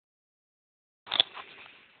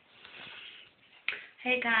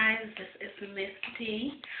Hey guys, this is Miss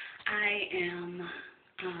D. I am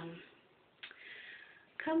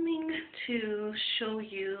coming to show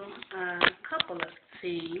you a couple of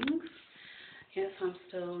things. Yes, I'm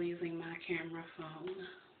still using my camera phone.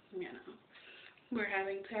 You know, we're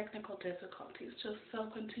having technical difficulties, just so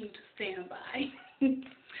continue to stand by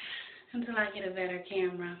until I get a better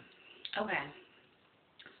camera. Okay,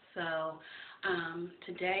 so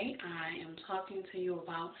today I am talking to you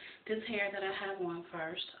about this hair that I have on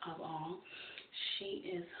first of all. She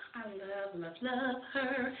is, I love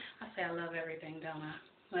her. I say I love everything, don't I?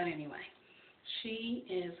 But anyway, she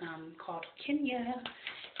is called Kenya,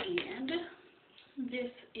 and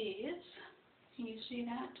this is, can you see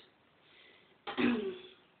that?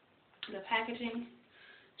 The packaging,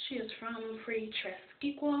 she is from Freetress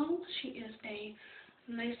Equal. She is a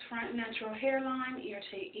lace front natural hairline, ear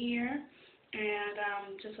to ear,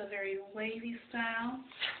 and just a very wavy style.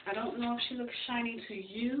 I don't know if she looks shiny to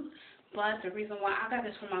you, but the reason why I got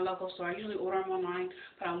this from my local store, I usually order them online,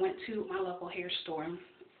 but I went to my local hair store, and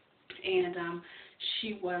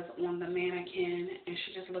she was on the mannequin, and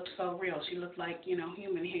she just looked so real. She looked like, you know,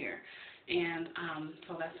 human hair, and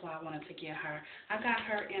so that's why I wanted to get her. I got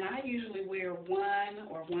her, and I usually wear ones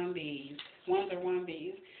or 1Bs,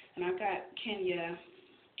 and I got Kenya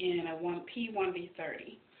in a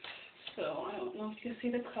P1B30. So I don't know if you can see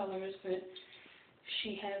the colors, but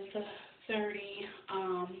she has the 30,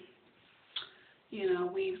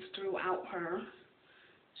 weaves throughout her.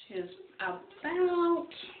 She is about,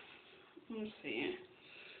 let me see,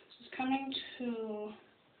 she's coming to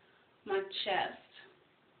my chest,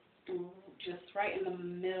 just right in the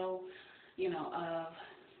middle, of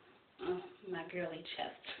my girly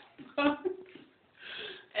chest.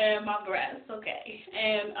 And my breasts, okay.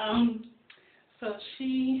 And so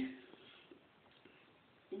she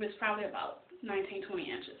was probably about 19, 20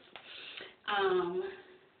 inches.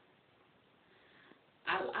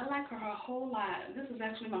 I like her a whole lot. This is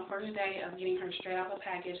actually my first day of getting her straight out of the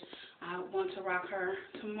package. I want to rock her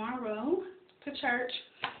tomorrow to church.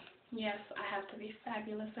 Yes, I have to be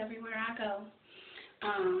fabulous everywhere I go.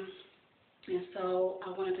 And so I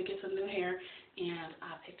wanted to get some new hair, and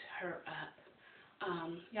I picked her up.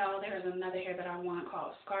 Y'all, there is another hair that I want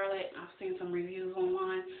called Scarlet. I've seen some reviews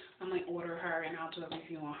online. I might order her, and I'll do a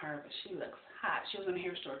review on her, but she looks hot. She was in the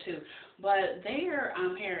hair store, too. But their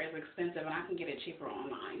hair is expensive, and I can get it cheaper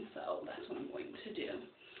online, so that's what I'm going to do.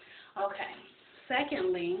 Okay.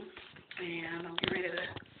 Secondly, and I'm getting ready to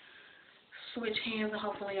switch hands, and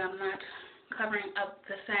hopefully I'm not covering up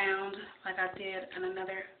the sound like I did in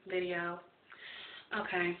another video.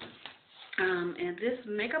 Okay. And this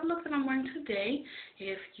makeup look that I'm wearing today,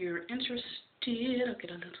 if you're interested, I'll get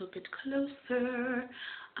a little bit closer.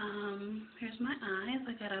 Here's my eyes.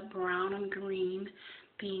 I got a brown and green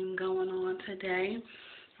theme going on today.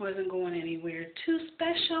 Wasn't going anywhere too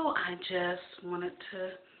special. I just wanted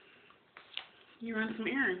to run some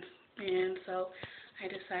errands. And so I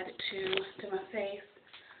decided to do my face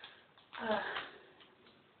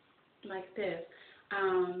like this.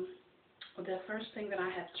 The first thing that I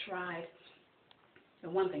have tried, the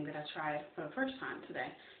one thing that I tried for the first time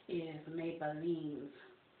today is Maybelline's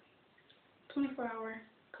 24-hour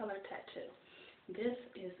color tattoo. This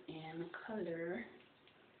is in color,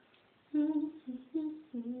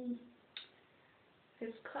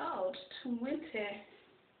 it's called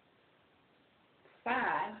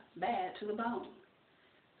 25 Bad to the Bone.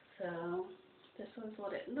 So this is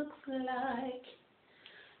what it looks like.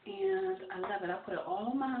 And I love it. I put it all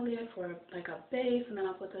on my lid for like a base, and then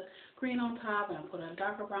I put the green on top, and I put a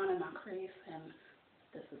darker brown in my crease, and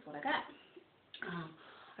this is what I got.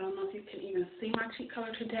 I don't know if you can even see my cheek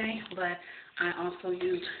color today, but I also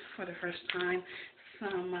used for the first time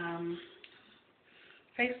some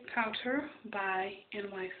face powder by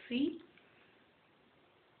NYC.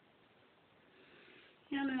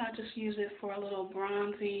 And then I just use it for a little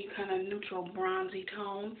bronzy, kind of neutral bronzy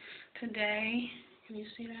tone today. Can you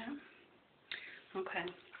see that? Okay.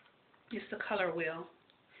 It's the ColorWheel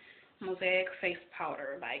Mosaic Face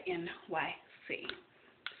Powder by NYC.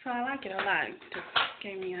 So I like it a lot. It just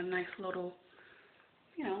gave me a nice little,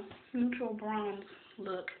 neutral bronze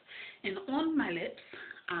look. And on my lips,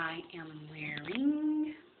 I am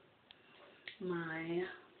wearing my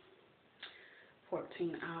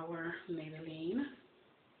 14-hour Maybelline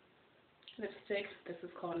lipstick. This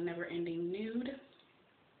is called Never Ending Nude.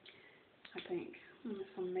 I think, unless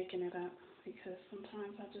I'm making it up, because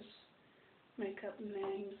sometimes I just make up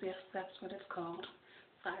names. Yes, that's what it's called.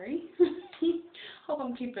 Sorry. Hope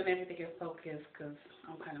I'm keeping everything in focus, because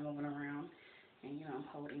I'm kind of moving around, and I'm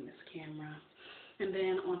holding this camera. And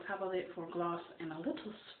then on top of it for gloss and a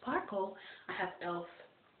little sparkle, I have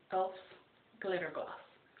Elf's glitter gloss.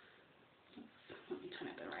 Let me turn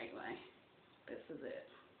it the right way. This is it.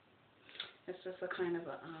 It's just a kind of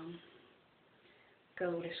a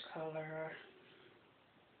goldish color.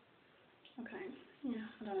 Okay, yeah,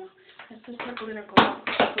 I don't know. It's just a glitter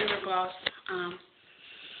gloss.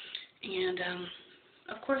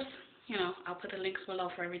 Of course, you know, I'll put the links below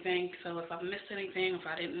for everything. So if I missed anything, if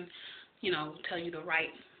I didn't, you know, tell you the right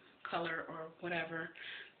color or whatever,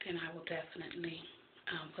 then I will definitely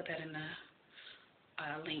put that in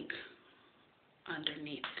the link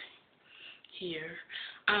underneath here.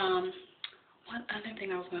 What other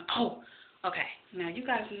thing I was going to, okay. Now, you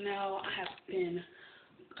guys know I have been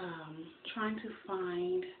trying to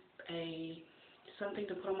find something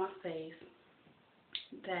to put on my face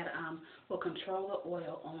that will control the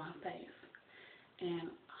oil on my face.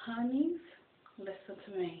 And honeys, listen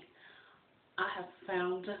to me. I have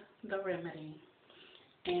found the remedy.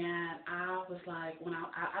 And I was like, when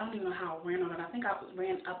I don't even know how I ran on it. I think I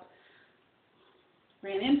ran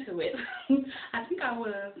into it. I think I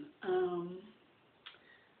was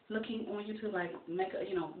looking on YouTube, like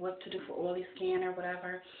what to do for oily skin or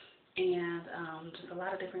whatever, and just a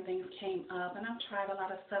lot of different things came up, and I've tried a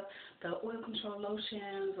lot of stuff, the oil control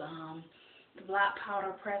lotions, the black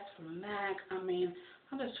powder press from MAC. I mean,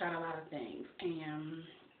 I've just tried a lot of things, and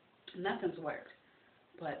nothing's worked,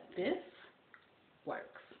 but this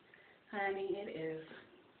works. Honey, it is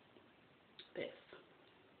this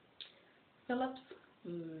Philips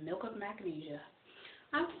Milk of Magnesia.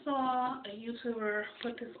 I saw a YouTuber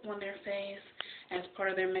put this on their face as part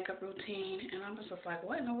of their makeup routine, and I was just like,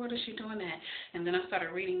 what in the world is she doing that? And then I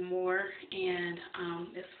started reading more, and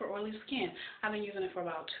it's for oily skin. I've been using it for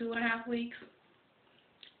about 2.5 weeks.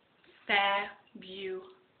 Fabulous.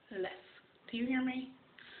 Do you hear me?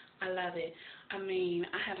 I love it. I mean,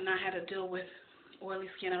 I have not had to deal with oily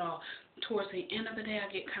skin at all. Towards the end of the day,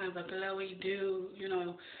 I get kind of a glowy dew,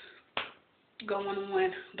 going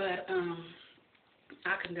on, but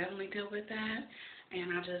I can definitely deal with that,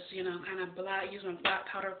 and I just, kind of use my black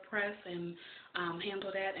powder press and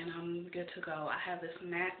handle that, and I'm good to go. I have this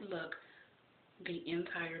matte look the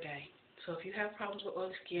entire day. So if you have problems with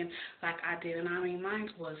oily skin like I did, and I mean mine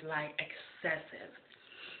was like excessive,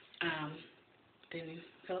 then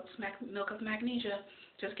Philips Milk of Magnesia,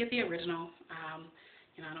 just get the original.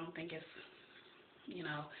 I don't think it's,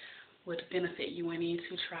 would benefit you any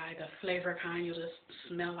to try the flavor kind. You'll just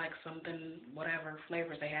smell like something, whatever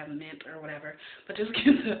flavors they have, mint or whatever. But just get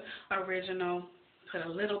the original. Put a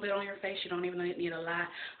little bit on your face. You don't even need a lot.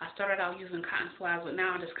 I started out using cotton swabs, but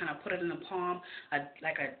now I just kind of put it in the palm,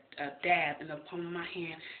 like a dab in the palm of my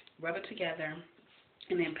hand, rub it together,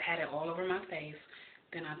 and then pat it all over my face.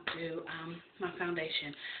 Then I do my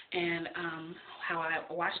foundation. And how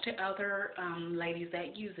I watch the other ladies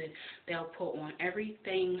that use it, they'll put on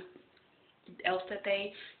everything else that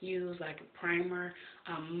they use, like primer,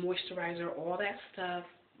 moisturizer, all that stuff,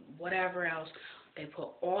 whatever else. They put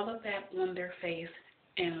all of that on their face,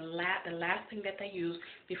 and the last thing that they use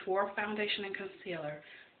before foundation and concealer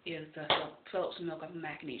is the Philips Milk of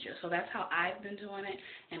Magnesia. So that's how I've been doing it,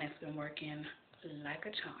 and it's been working like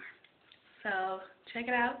a charm. So check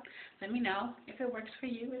it out. Let me know if it works for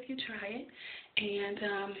you, if you try it. And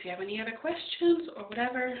if you have any other questions or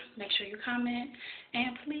whatever, make sure you comment.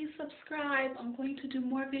 And please subscribe. I'm going to do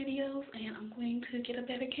more videos, and I'm going to get a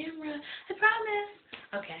better camera. I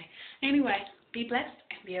promise. Okay. Anyway, be blessed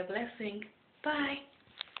and be a blessing. Bye.